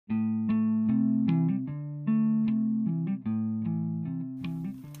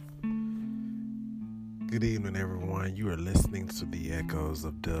Good evening, everyone. You are listening to the Echoes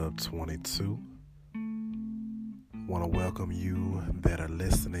of Dub 22. Want to welcome you that are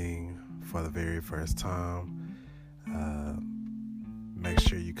listening for the very first time. Make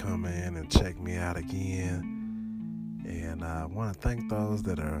sure you come in and check me out again. And I want to thank those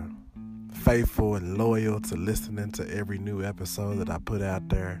that are faithful and loyal to listening to every new episode that I put out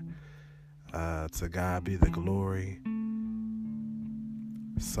there. To God be the glory.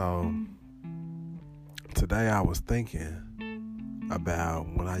 So today I was thinking about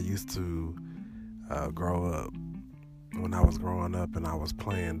when I used to grow up. When I was growing up and I was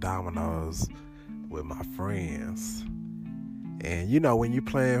playing dominoes with my friends. And you know, when you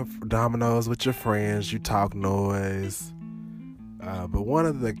playing dominoes with your friends, you talk noise. But one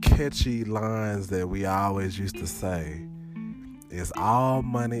of the catchy lines that we always used to say is, all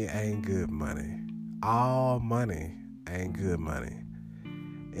money ain't good money. All money ain't good money.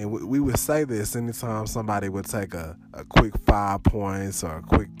 And we would say this anytime somebody would take a quick 5 points or a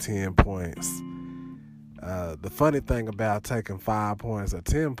quick 10 points. The funny thing about taking 5 points or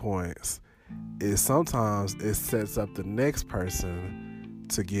 10 points is sometimes it sets up the next person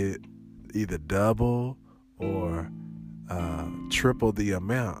to get either double or triple the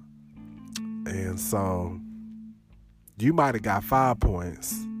amount. And so you might have got 5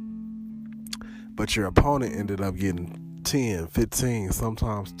 points, but your opponent ended up getting 10, 15,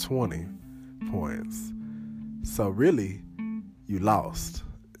 sometimes 20 points. So really, you lost.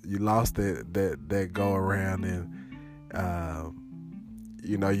 You lost that go around, and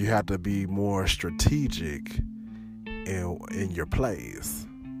you have to be more strategic in your plays.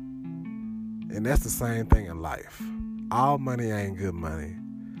 And that's the same thing in life. All money ain't good money.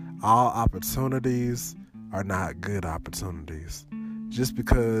 All opportunities are not good opportunities. Just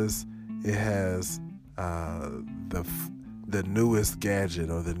because it has the newest gadget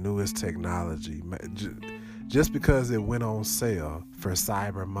or the newest technology, just because it went on sale for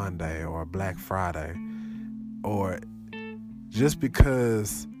Cyber Monday or Black Friday, or just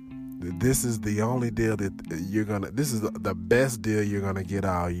because this is the only deal that this is the best deal you're gonna get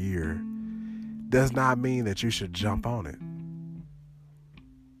all year, does not mean that you should jump on it.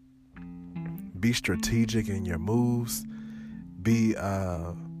 Be strategic in your moves. Be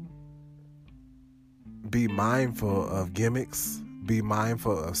mindful of gimmicks. Be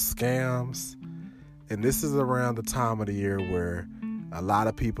mindful of scams. And this is around the time of the year where a lot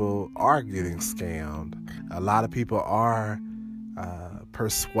of people are getting scammed. A lot of people are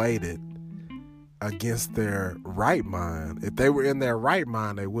persuaded against their right mind. If they were in their right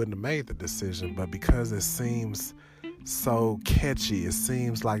mind, they wouldn't have made the decision. But because it seems so catchy, it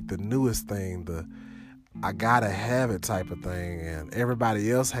seems like the newest thing, the I gotta have it type of thing, and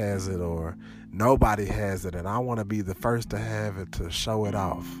everybody else has it or nobody has it, and I want to be the first to have it to show it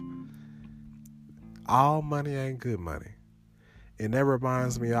off. All money ain't good money. And that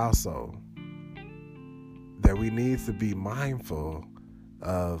reminds me also that we need to be mindful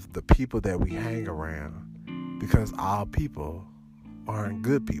of the people that we hang around, because all people aren't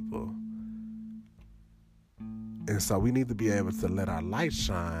good people. And so we need to be able to let our light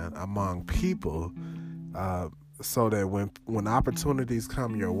shine among people, so that when opportunities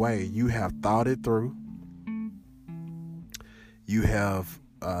come your way, you have thought it through. You have,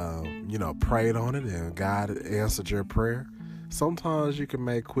 prayed on it, and God answered your prayer. Sometimes you can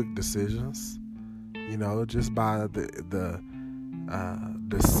make quick decisions, just by the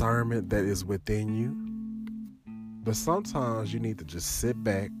discernment that is within you. But sometimes you need to just sit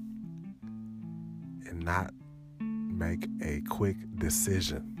back and not make a quick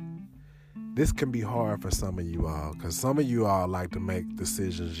decision. This can be hard for some of you all, because some of you all like to make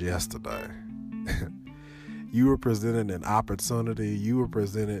decisions yesterday. You were presented an opportunity. You were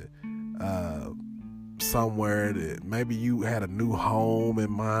presented somewhere that maybe you had a new home in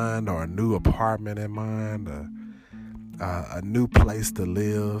mind, or a new apartment in mind, or a new place to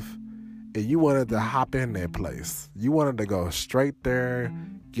live, and you wanted to hop in that place. You wanted to go straight there,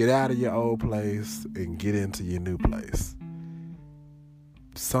 get out of your old place, and get into your new place.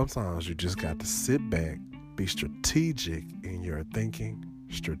 Sometimes you just got to sit back, be strategic in your thinking,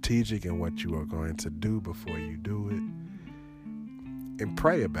 strategic in what you are going to do before you do it, and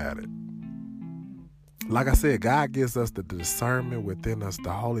pray about it. Like I said, God gives us the discernment within us.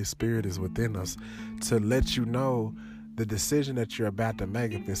 The Holy Spirit is within us to let you know the decision that you're about to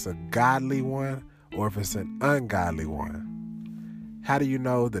make, if it's a godly one or if it's an ungodly one. How do you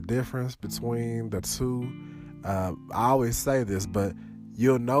know the difference between the two? I always say this, but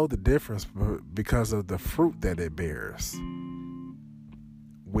you'll know the difference because of the fruit that it bears.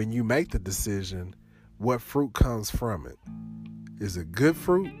 When you make the decision, what fruit comes from it? Is it good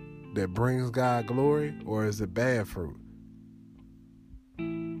fruit that brings God glory, or is it bad fruit?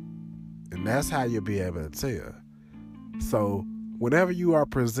 And that's how you'll be able to tell. So whenever you are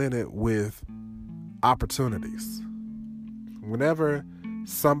presented with opportunities, whenever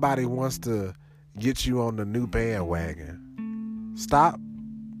somebody wants to get you on the new bandwagon, stop,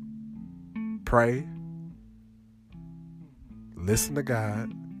 pray, listen to God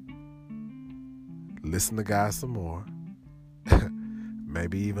some more,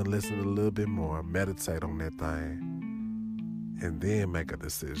 maybe even listen a little bit more, meditate on that thing, and then make a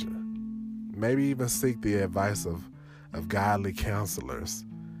decision. Maybe even seek the advice of godly counselors,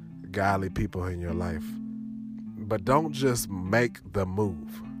 godly people in your life. But don't just make the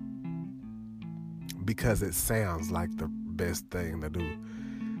move because it sounds like the best thing to do.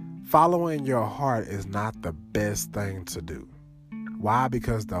 Following your heart is not the best thing to do. Why?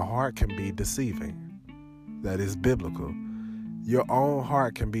 Because the heart can be deceiving. That is biblical. Your own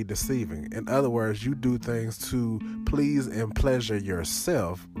heart can be deceiving. In other words, you do things to please and pleasure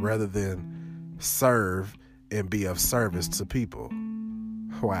yourself rather than serve and be of service to people.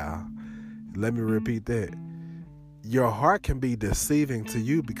 Wow. Let me repeat that. Your heart can be deceiving to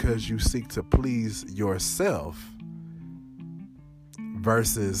you because you seek to please yourself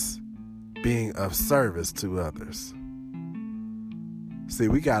versus being of service to others. See,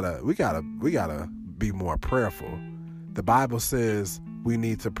 we gotta be more prayerful. The Bible says we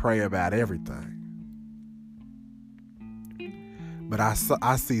need to pray about everything. But I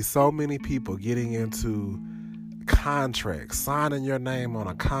see so many people getting into contracts, signing your name on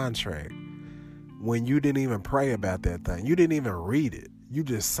a contract when you didn't even pray about that thing. You didn't even read it. You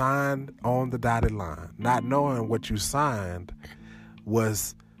just signed on the dotted line, not knowing what you signed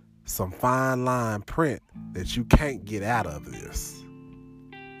was some fine line print that you can't get out of this.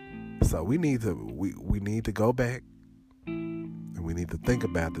 So we need to go back and we need to think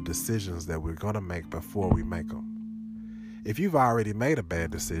about the decisions that we're going to make before we make them. If you've already made a bad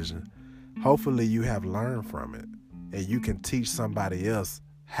decision, hopefully you have learned from it and you can teach somebody else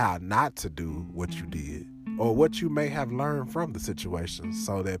how not to do what you did or what you may have learned from the situation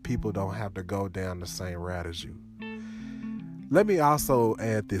so that people don't have to go down the same route as you. Let me also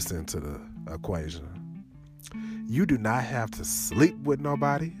add this into the equation. You do not have to sleep with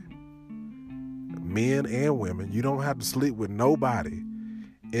nobody, men and women. You don't have to sleep with nobody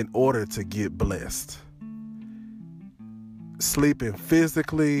in order to get blessed. Sleeping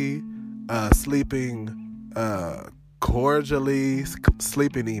physically, sleeping cordially,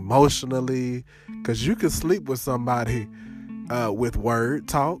 sleeping emotionally, because you could sleep with somebody with word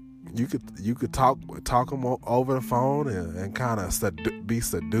talk. You could talk them over the phone and kind of be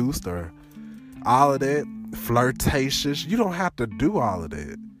seduced or all of that, flirtatious. You don't have to do all of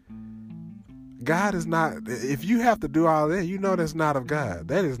that. God is not. If you have to do all of that, you know that's not of God.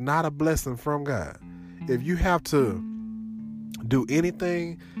 That is not a blessing from God. If you have to do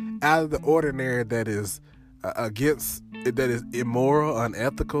anything out of the ordinary that is that is immoral,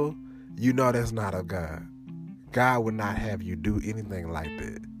 unethical, you know that's not of God. God would not have you do anything like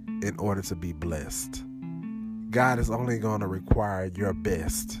that in order to be blessed. God is only going to require your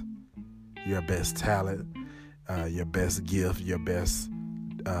best talent, your best gift, your best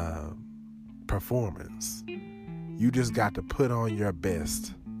performance. You just got to put on your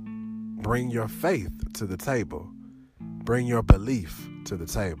best. Bring your faith to the table. Bring your belief to the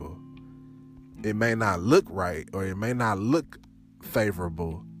table. It may not look right or it may not look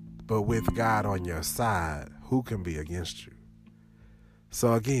favorable, but with God on your side, who can be against you?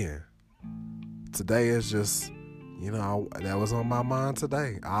 So again, today is just, that was on my mind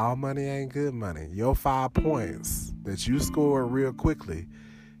today. All money ain't good money. Your 5 points that you score real quickly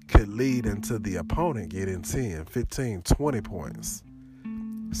could lead into the opponent getting 10, 15, 20 points.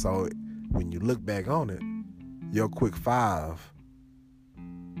 So when you look back on it, your quick 5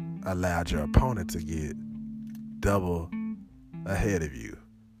 allowed your opponent to get double ahead of you,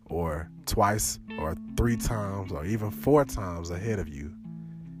 or twice or 3 times or even 4 times ahead of you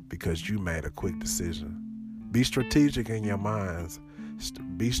because you made a quick decision. Be strategic in your minds,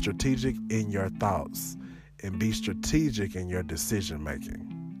 be strategic in your thoughts, and be strategic in your decision making.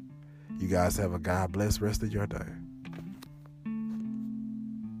 You guys have a God bless rest of your day.